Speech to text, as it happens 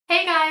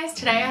guys!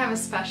 Today I have a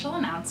special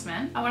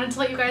announcement. I wanted to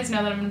let you guys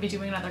know that I'm going to be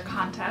doing another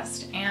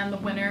contest and the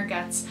winner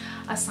gets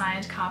a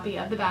signed copy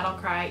of the Battle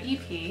Cry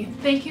EP.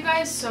 Thank you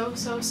guys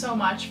so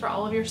much for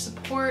all of your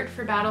support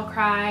for Battle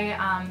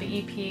Cry, the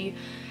EP,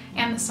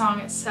 and the song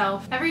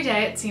itself. Every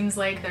day it seems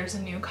like there's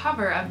a new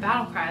cover of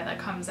Battle Cry that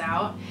comes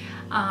out.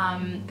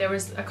 There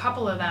was a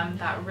couple of them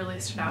that really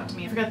stood out to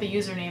me. I forgot the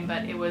username,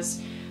 but it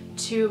was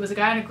a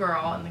guy and a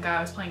girl, and the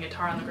guy was playing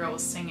guitar and the girl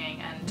was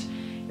singing, and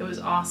it was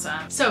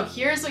awesome. So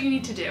here's what you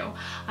need to do.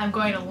 I'm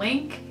going to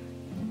link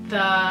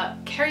the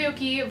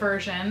karaoke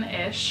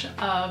version-ish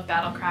of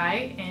Battle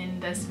Cry in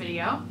this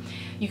video.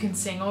 You can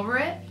sing over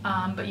it,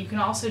 but you can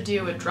also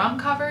do a drum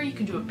cover, you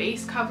can do a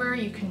bass cover,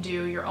 you can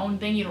do your own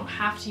thing. You don't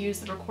have to use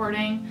the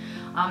recording.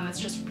 That's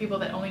just for people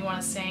that only want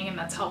to sing and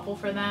that's helpful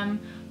for them.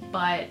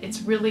 But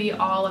it's really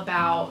all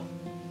about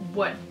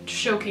what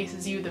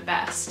showcases you the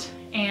best.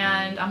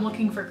 And I'm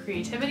looking for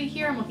creativity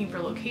here, I'm looking for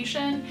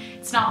location.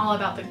 It's not all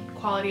about the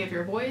quality of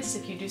your voice.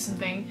 If you do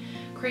something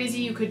crazy,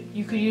 you could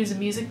use a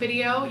music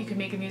video, you could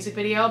make a music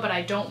video, but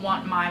I don't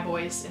want my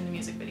voice in the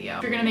music video.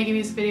 If you're gonna make a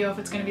music video, if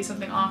it's gonna be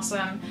something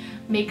awesome,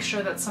 make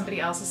sure that somebody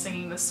else is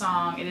singing the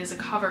song. It is a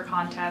cover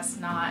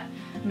contest, not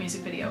a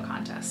music video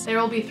contest. There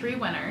will be 3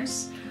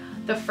 winners.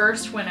 The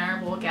first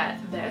winner will get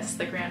this,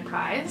 the grand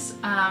prize,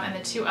 and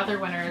the 2 other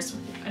winners,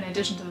 in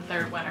addition to the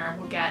 3rd winner,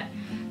 will get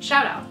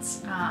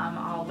shoutouts.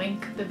 I'll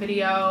link the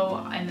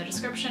video in the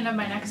description of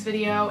my next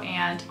video,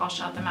 and I'll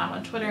shout them out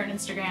on Twitter and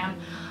Instagram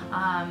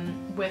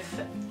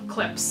with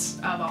clips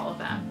of all of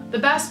them. The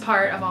best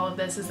part of all of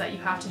this is that you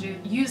have to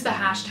use the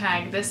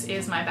hashtag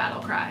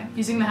 #ThisIsMyBattleCry.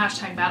 Using the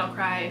hashtag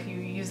BattleCry, if you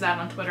use that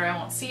on Twitter, I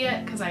won't see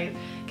it because I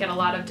get a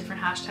lot of different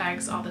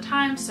hashtags all the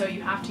time, so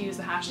you have to use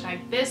the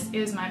hashtag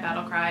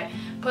 #ThisIsMyBattleCry.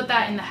 Put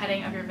that in the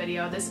heading of your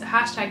video. This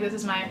hashtag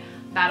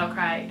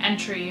 #ThisIsMyBattleCry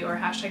entry, or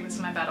hashtag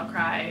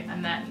 #ThisIsMyBattleCry,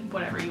 and then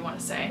whatever you want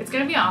to say. It's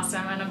gonna be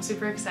awesome, and I'm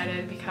super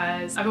excited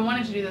because I've been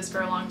wanting to do this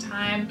for a long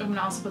time. I'm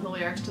gonna also put the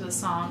lyrics to the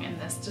song in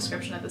this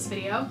description of this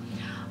video,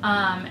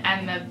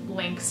 and the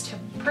links to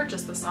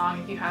purchase the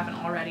song if you haven't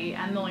already,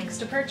 and the links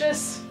to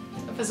purchase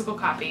a physical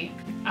copy.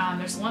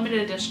 There's a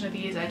limited edition of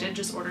these. I did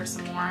just order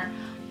some more,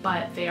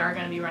 but they are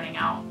going to be running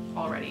out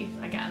already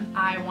again.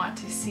 I want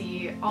to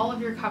see all of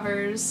your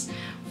covers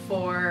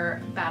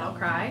for Battle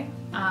Cry,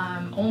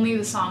 only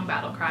the song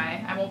Battle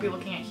Cry. I won't be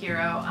looking at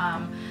Hero.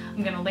 I'm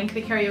going to link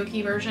the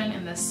karaoke version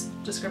in this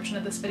description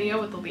of this video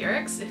with the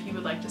lyrics if you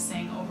would like to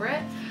sing over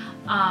it.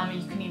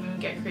 You can even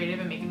get creative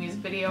and make a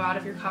music video out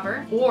of your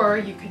cover, or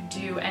you could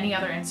do any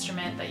other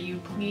instrument that you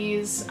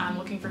please. I'm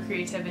looking for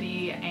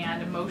creativity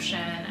and emotion,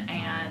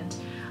 and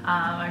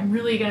I'm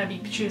really gonna be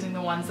choosing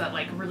the ones that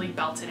like really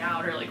belt it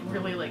out, or like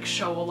really like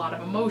show a lot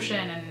of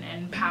emotion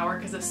and power,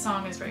 because this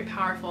song is very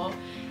powerful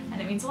and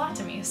it means a lot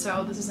to me,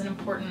 so this is an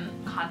important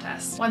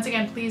contest. Once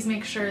again, please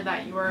make sure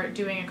that you are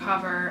doing a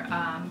cover.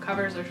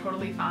 Covers are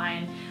totally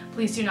fine.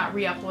 Please do not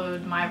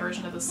re-upload my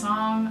version of the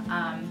song.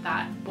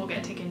 That will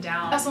get taken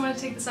down. I also want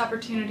to take this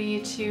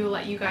opportunity to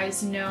let you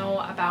guys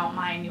know about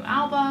my new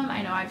album.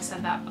 I know I've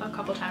said that a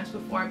couple times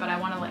before, but I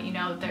want to let you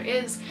know that there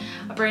is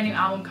a brand new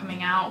album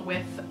coming out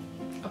with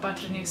a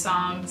bunch of new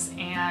songs,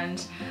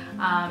 and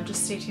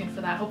just stay tuned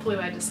for that, hopefully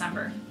by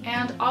December.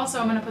 And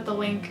also I'm going to put the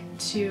link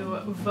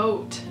to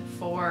vote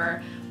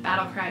for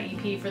Battle Cry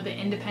EP for the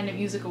Independent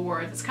Music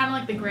Awards. It's kind of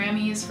like the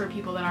Grammys for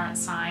people that aren't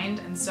signed,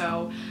 and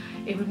so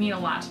it would mean a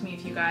lot to me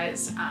if you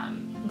guys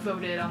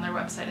voted on their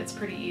website. It's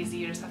pretty easy,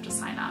 you just have to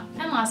sign up.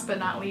 And last but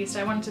not least,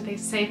 I wanted to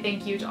say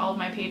thank you to all of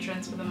my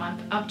patrons for the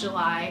month of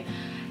July.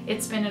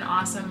 It's been an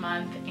awesome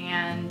month,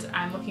 and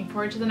I'm looking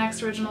forward to the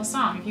next original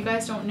song. If you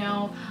guys don't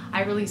know,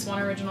 I release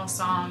one original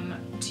song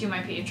to my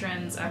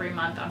patrons every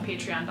month on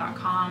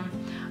patreon.com,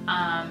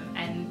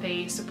 and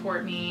they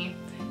support me.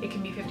 It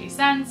can be 50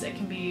 cents, it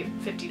can be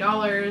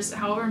 $50,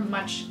 however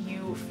much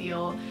you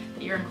feel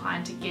that you're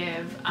inclined to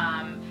give.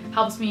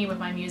 Helps me with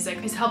my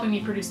music, is helping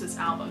me produce this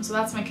album. So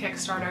that's my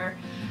Kickstarter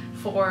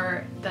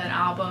for the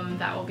album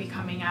that will be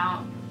coming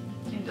out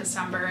in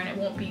December, and it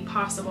won't be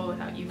possible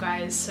without you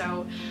guys.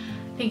 So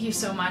thank you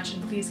so much,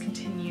 and please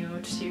continue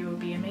to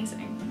be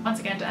amazing. Once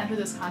again, to enter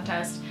this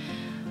contest,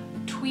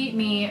 tweet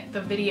me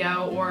the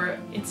video or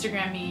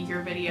Instagram me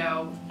your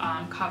video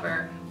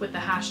cover with the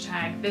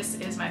hashtag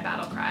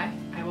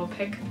 #ThisIsMyBattleCry. I will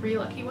pick 3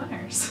 lucky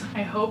winners.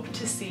 I hope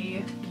to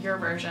see your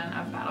version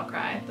of Battle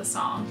Cry, the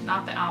song,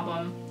 not the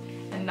album,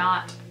 and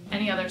not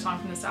any other song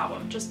from this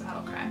album, just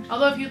Battle Cry.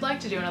 Although if you'd like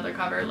to do another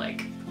cover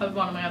like of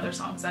one of my other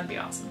songs, that'd be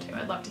awesome too.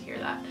 I'd love to hear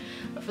that.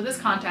 But for this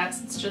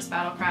contest, it's just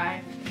Battle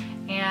Cry.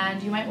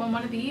 And you might win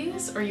one of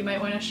these, or you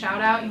might win a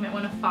shout out, you might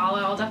want to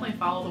follow. I'll definitely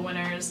follow the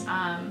winners,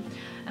 and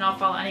I'll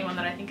follow anyone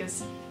that I think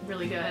is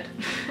really good.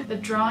 The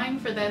drawing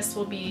for this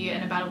will be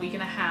in about a week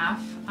and a half,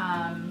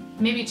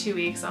 maybe 2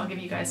 weeks. I'll give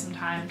you guys some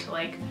time to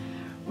like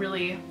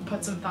really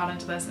put some thought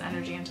into this and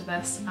energy into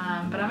this,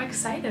 but I'm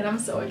excited. I'm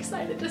so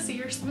excited to see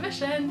your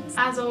submissions.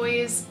 As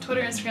always,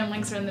 Twitter, Instagram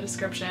links are in the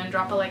description.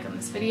 Drop a like on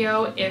this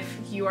video if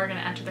you are going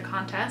to enter the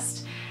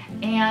contest,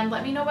 and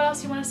let me know what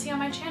else you want to see on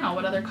my channel,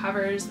 what other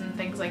covers and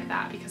things like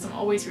that, because I'm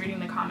always reading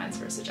the comments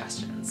for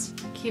suggestions.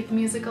 Keep the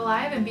music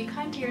alive and be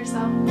kind to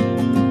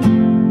yourself.